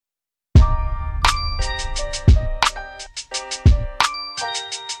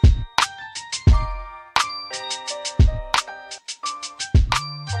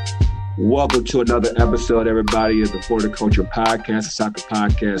Welcome to another episode, everybody, of the Florida Culture Podcast, a soccer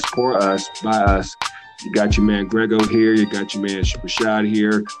podcast for us, by us. You got your man Grego here. You got your man Rashad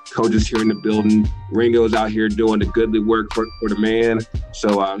here. Coach is here in the building. Ringo's out here doing the goodly work for the man.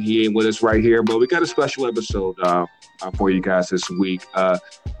 So he ain't with us right here, but we got a special episode for you guys this week.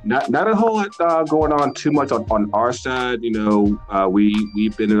 Not a whole lot going on too much on our side. You know,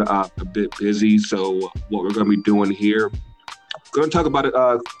 we've been a bit busy. So what we're going to be doing here, going to talk about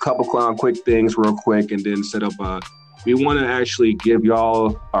a couple quick things real quick and then set up we want to actually give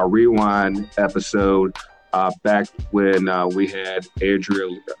y'all a rewind episode back when we had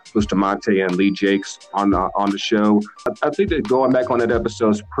Adria Bustamante and Lee Jakes on the show. I think that going back on that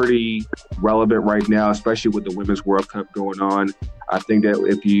episode is pretty relevant right now, especially with the Women's World Cup going on. I think that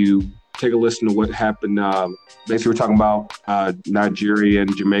if you take a listen to what happened, basically we're talking about Nigeria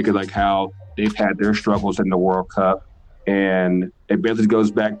and Jamaica, like how they've had their struggles in the World Cup. And it basically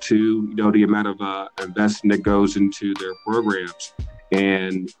goes back to, you know, the amount of investing that goes into their programs,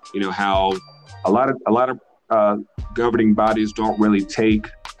 and you know how a lot of governing bodies don't really take,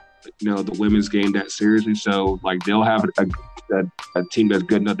 you know, the women's game that seriously. So like they'll have a team that's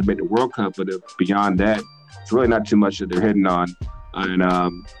good enough to make the World Cup, but beyond that, it's really not too much that they're hitting on.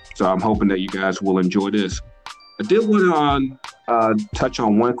 And so I'm hoping that you guys will enjoy this. I did want to touch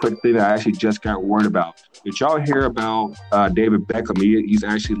on one quick thing that I actually just got word about. Did y'all hear about David Beckham? He's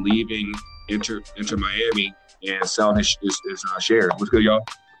actually leaving Inter Miami and selling his shares. What's good, y'all?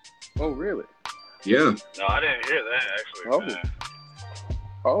 Oh, really? Yeah. No, I didn't hear that, actually.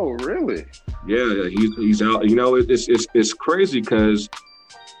 Oh, really? Yeah, he's out. You know, it's crazy because,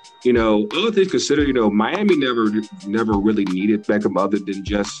 you know, all things considered, you know, Miami never really needed Beckham other than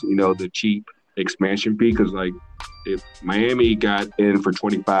just, you know, the cheap expansion fee, because like if Miami got in for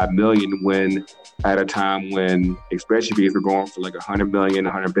 $25 million when at a time when expansion fees were going for like $100 million,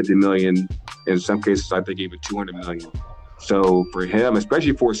 $150 million, in some cases I think even $200 million. So for him,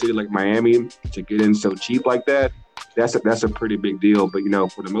 especially for a city like Miami, to get in so cheap like that, that's a pretty big deal. But you know,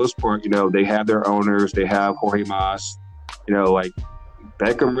 for the most part, you know, they have their owners, they have Jorge Mas, you know, like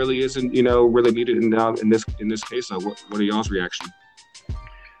Beckham really isn't, you know, really needed in this case. So what are y'all's reaction?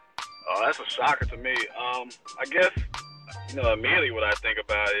 Oh, that's a shocker to me. I guess, you know, immediately what I think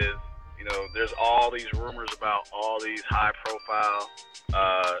about is, you know, there's all these rumors about all these high-profile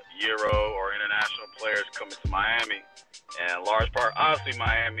Euro or international players coming to Miami. And in large part, obviously,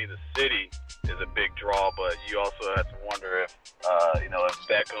 Miami, the city, is a big draw, but you also have to wonder if, you know, if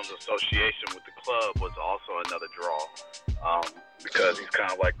Beckham's association with the club was also another draw, because he's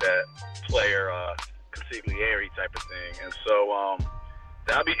kind of like that player consigliere type of thing. And so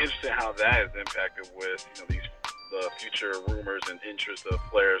that'll be interesting how that is impacted with, you know, the future rumors and interest of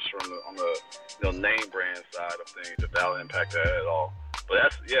players on the you know, name brand side of things, if that'll impact that at all. But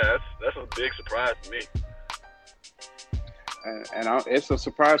that's a big surprise to me. And it's a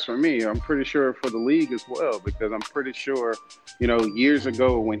surprise for me. I'm pretty sure for the league as well, because I'm pretty sure, you know, years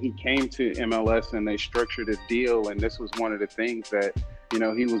ago when he came to MLS and they structured a deal, and this was one of the things that, you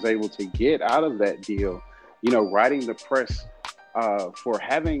know, he was able to get out of that deal, you know, riding the press for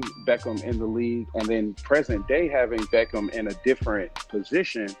having Beckham in the league, and then present day having Beckham in a different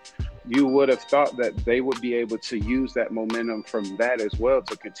position, you would have thought that they would be able to use that momentum from that as well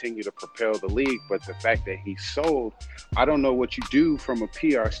to continue to propel the league. But the fact that he sold, I don't know what you do from a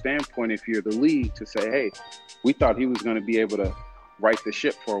PR standpoint if you're the league to say, hey, we thought he was going to be able to right the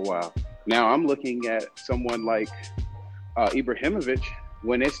ship for a while. Now I'm looking at someone like Ibrahimovic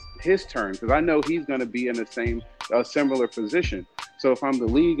when it's his turn, because I know he's going to be in a similar position. So if I'm the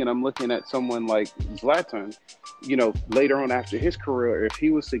league and I'm looking at someone like Zlatan, you know, later on after his career, if he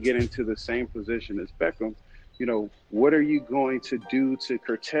was to get into the same position as Beckham, you know, what are you going to do to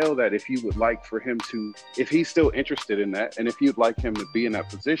curtail that if you would like for him to, if he's still interested in that, and if you'd like him to be in that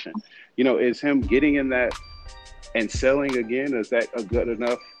position? You know, is him getting in that and selling again, is that a good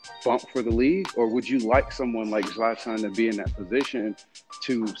enough bump for the league? Or would you like someone like Zlatan to be in that position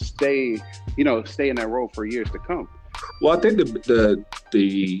to stay in that role for years to come? Well, I think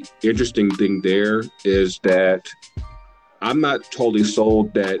the interesting thing there is that I'm not totally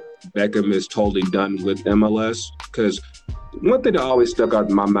sold that Beckham is totally done with MLS, because one thing that always stuck out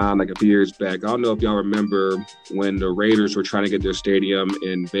in my mind like a few years back, I don't know if y'all remember when the Raiders were trying to get their stadium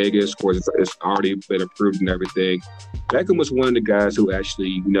in Vegas. Of course, it's already been approved and everything. Beckham was one of the guys who actually,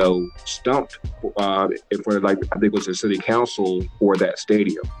 you know, stumped in front of, like, I think it was the city council for that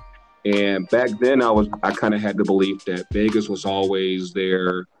stadium. And back then, I kind of had the belief that Vegas was always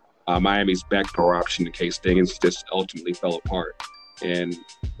their Miami's backdoor option in case things just ultimately fell apart. and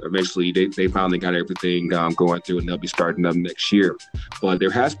eventually they finally got everything going through, and they'll be starting up next year. But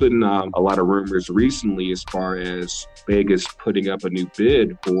there has been a lot of rumors recently as far as Vegas putting up a new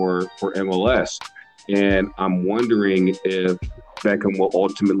bid for MLS, and I'm wondering if Beckham will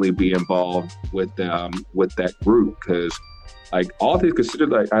ultimately be involved with that group, because like all things considered,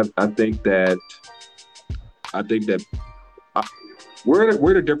 like I think that we're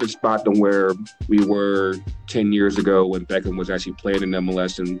in a different spot than where we were 10 years ago when Beckham was actually playing in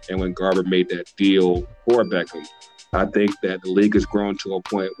MLS and when Garber made that deal for Beckham. I think that the league has grown to a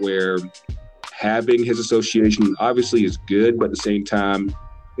point where having his association obviously is good, but at the same time,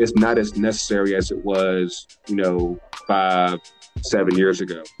 it's not as necessary as it was, 5-7 years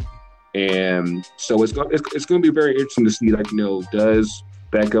ago. And so it's going to be very interesting to see, does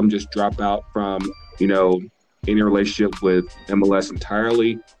Beckham just drop out from, any relationship with MLS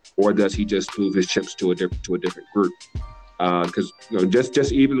entirely, or does he just move his chips to a different group? Because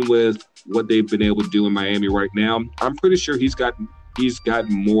just even with what they've been able to do in Miami right now, I'm pretty sure he's gotten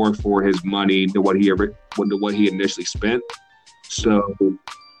more for his money than what he initially spent. So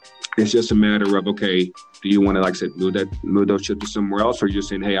it's just a matter of, okay, do you want to, like I said, move those chips to somewhere else, or you're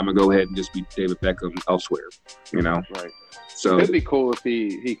saying, hey, I'm gonna go ahead and just be David Beckham elsewhere, Right. So it'd be cool if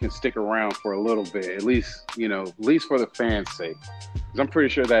he can stick around for a little bit, at least for the fans' sake. Because I'm pretty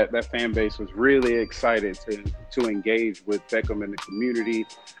sure that fan base was really excited to engage with Beckham in the community,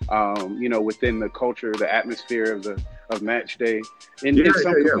 within the culture, the atmosphere of match day in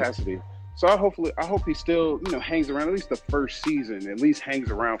some capacity. So I hope he still, hangs around at least the first season, at least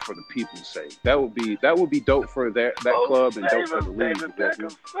hangs around for the people's sake. That would be dope for that club and dope for the league. David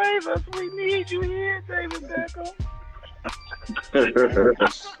Beckham, save us. We need you here, David Beckham.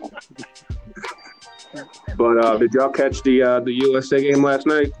 But did y'all catch the USA game last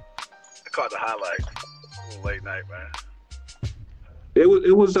night? I caught the highlights. A little late night, man. It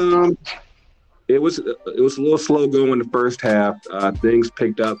was a little slow going in the first half. Things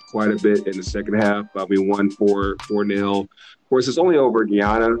picked up quite a bit in the second half. We won 4-0. Of course, it's only over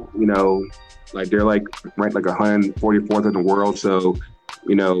Guyana. They're ranked 144th in the world. So,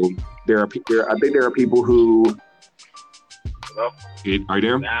 there are people who. Hello? Are you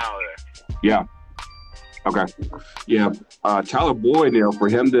there? Now there. Yeah. Okay. Yeah. Tyler Boyd, for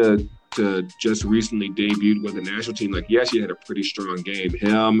him to just recently debuted with the national team, he actually had a pretty strong game.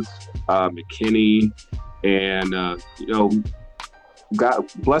 Him, McKinney, and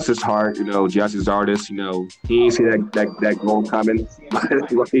God bless his heart, Jesse Zardes, he didn't see that goal coming,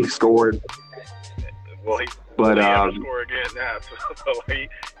 but he scored. Well, he had to score again now, so he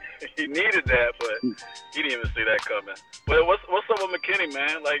needed that, but he didn't even see that coming. But what's up with McKinney,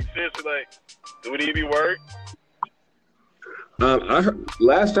 man? Seriously, do we need to be worried?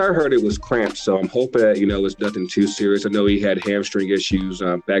 Last I heard it was cramps, so I'm hoping that it's nothing too serious. I know he had hamstring issues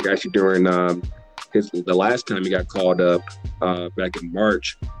back actually during the last time he got called up back in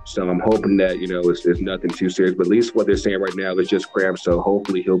March. So I'm hoping that it's nothing too serious. But at least what they're saying right now is just cramps. So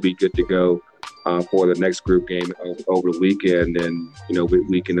hopefully he'll be good to go for the next group game over the weekend, and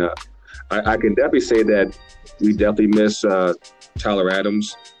we can. I can definitely say that we definitely miss Tyler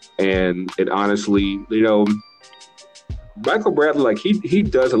Adams, and honestly, Michael Bradley, he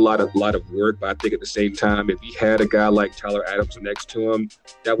does a lot of work, but I think at the same time, if he had a guy like Tyler Adams next to him,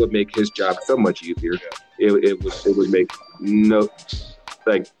 that would make his job so much easier. It would make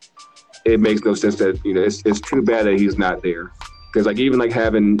it makes no sense that it's too bad that he's not there, because even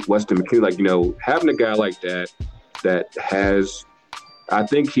having Weston McKinney, having a guy like that has, I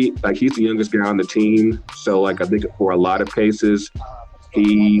think he's the youngest guy on the team, so I think for a lot of cases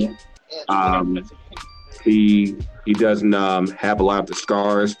he doesn't have a lot of the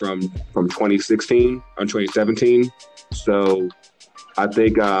scars from 2016 and 2017. So I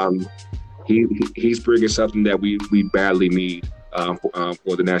think he's bringing something that we badly need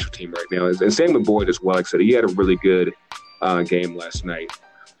for the national team right now. And same with Boyd as well. Like I said, he had a really good game last night.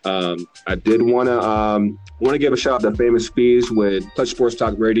 I did want to give a shout out to Famous Fees with Clutch Sports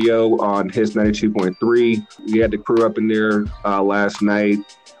Talk Radio on his 92.3. We had the crew up in there last night,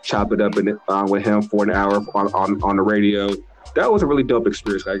 chop it up with him for an hour on the radio. That was a really dope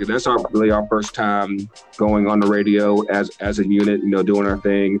experience. That's really our first time going on the radio as a unit, doing our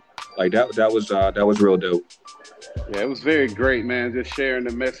thing. That was real dope. Yeah, it was very great, man. Just sharing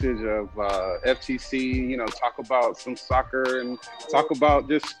the message of FTC, talk about some soccer and talk about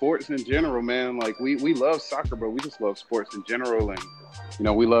just sports in general, man. We love soccer, but we just love sports in general. And,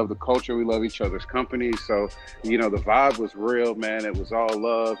 we love the culture. We love each other's company. So, the vibe was real, man. It was all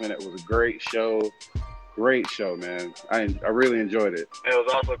love, and it was a great show. Great show, man. I really enjoyed it. It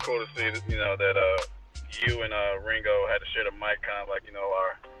was also cool to see, that you and Ringo had to share the mic, kind of like, you know,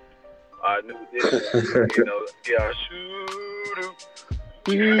 our new edition, you know, yeah,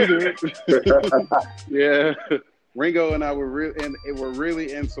 Yeah. Ringo and I were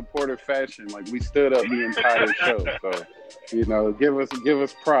really in supportive fashion. Like, we stood up the entire show. So, you know, give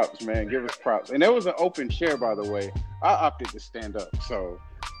us props, man. Give us props. And there was an open chair, by the way. I opted to stand up. So,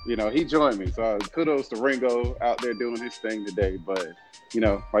 you know, he joined me. So kudos to Ringo out there doing his thing today. But, you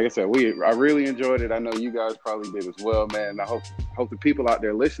know, like I said, I really enjoyed it. I know you guys probably did as well, man. I hope the people out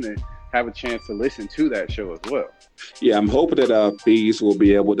there listening have a chance to listen to that show as well. Yeah, I'm hoping that Bees will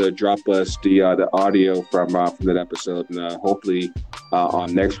be able to drop us the audio from that episode, and hopefully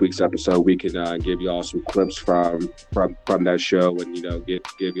on next week's episode we can give y'all some clips from that show, and you know,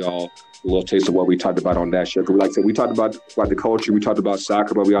 give y'all a little taste of what we talked about on that show. Because, like I said, we talked about the culture, we talked about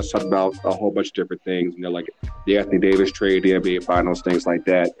soccer, but we also talked about a whole bunch of different things. You know, like the Anthony Davis trade, the NBA Finals, things like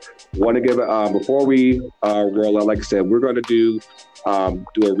that. Want to give it before we roll out. Like I said, we're going to do a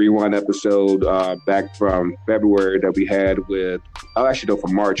rewind episode back from February that we had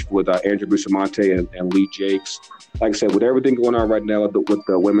from March with Andrew Bustamante and Lee Jakes. Like I said, with everything going on right now with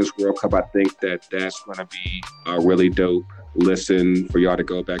the Women's World Cup, I think that's going to be a really dope listen for y'all to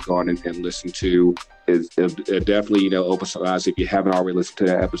go back on and listen to. It definitely, you know, opens some eyes. If you haven't already listened to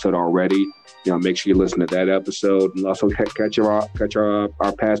that episode already, you know, make sure you listen to that episode, and also catch our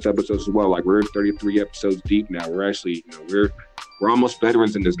past episodes as well. Like, we're 33 episodes deep now. We're actually, you know, we're almost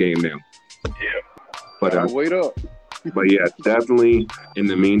veterans in this game now. Yeah. But wait up. But yeah, definitely. In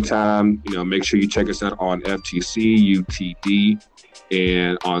the meantime, you know, make sure you check us out on FTC UTD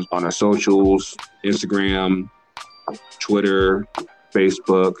and on our socials, Instagram, Twitter,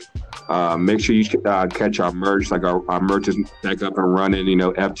 Facebook. Make sure you catch our merch. Like, our merch is back up and running. You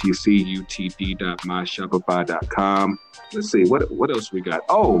know, ftcutd.myshopify.com. Let's see what else we got.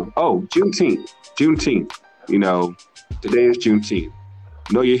 Oh, Juneteenth. You know, today is Juneteenth.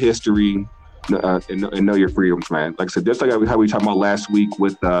 Know your history and know your freedoms, man. Like I said, just like how we talked about last week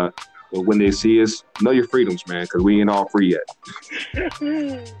with when they see us, know your freedoms, man, because we ain't all free yet. Ain't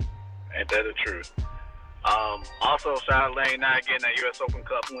that the truth? Also, shout out Lane Knight getting that U.S. Open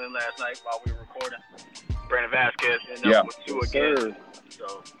Cup win last night while we were recording. Brandon Vasquez ended up with 2 again. Sir.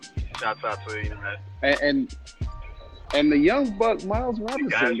 So, shouts out to you, man. And the young buck Miles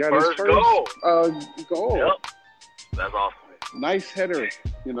Robinson got his first goal. Yep. That's awesome. Nice header,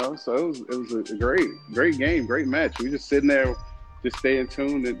 you know. So it was a great game, great match. We just sitting there, just staying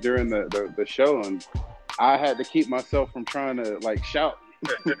tuned during the show, and I had to keep myself from trying to like shout.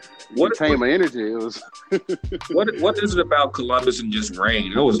 Maintain my energy. It was what is it about Columbus and just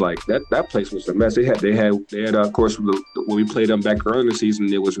rain? I was like, that place was a mess. They had of course, when we played them back early in the season,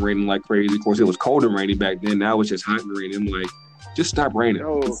 it was raining like crazy. Of course, it was cold and rainy back then. Now it's just hot and rainy. I'm like, just stop raining.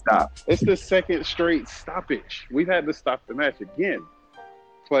 No, just stop. It's the second straight stoppage. We've had to stop the match again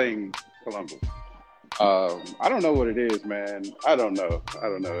playing Columbus. I don't know what it is, man. I don't know.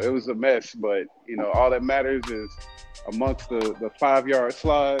 It was a mess, but you know, all that matters is amongst the 5-yard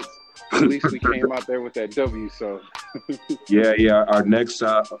slides, at least we came out there with that W. So yeah. Our next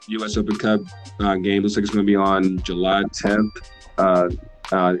U.S. Open Cup game looks like it's going to be on July 10th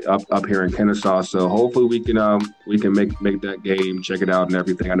up here in Kennesaw. So hopefully we can make that game, check it out and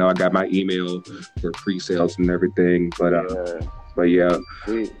everything. I know I got my email for pre-sales and everything, but yeah,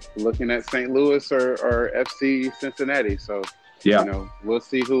 we looking at St. Louis or FC Cincinnati. So yeah, you know, we'll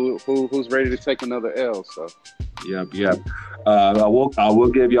see who's ready to take another L. So yeah. I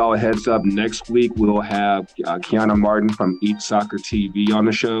will give y'all a heads up. Next week we'll have Kiana Martin from Eat Soccer TV on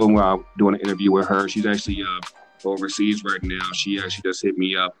the show. Doing an interview with her. She's actually overseas right now. She actually just hit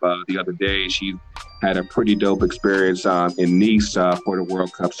me up the other day. She had a pretty dope experience in Nice for the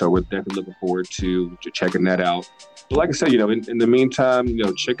World Cup. So we're definitely looking forward to checking that out. But like I said, you know, in the meantime, you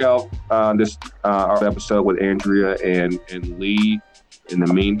know, check out this our episode with Andrea and Lee. In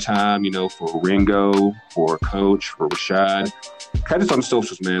the meantime, you know, for Ringo, for Coach, for Rashad, catch us on the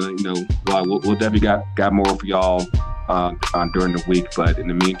socials, man. You know, we'll definitely got more for y'all during the week. But in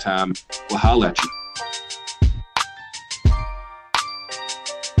the meantime, we'll holler at you.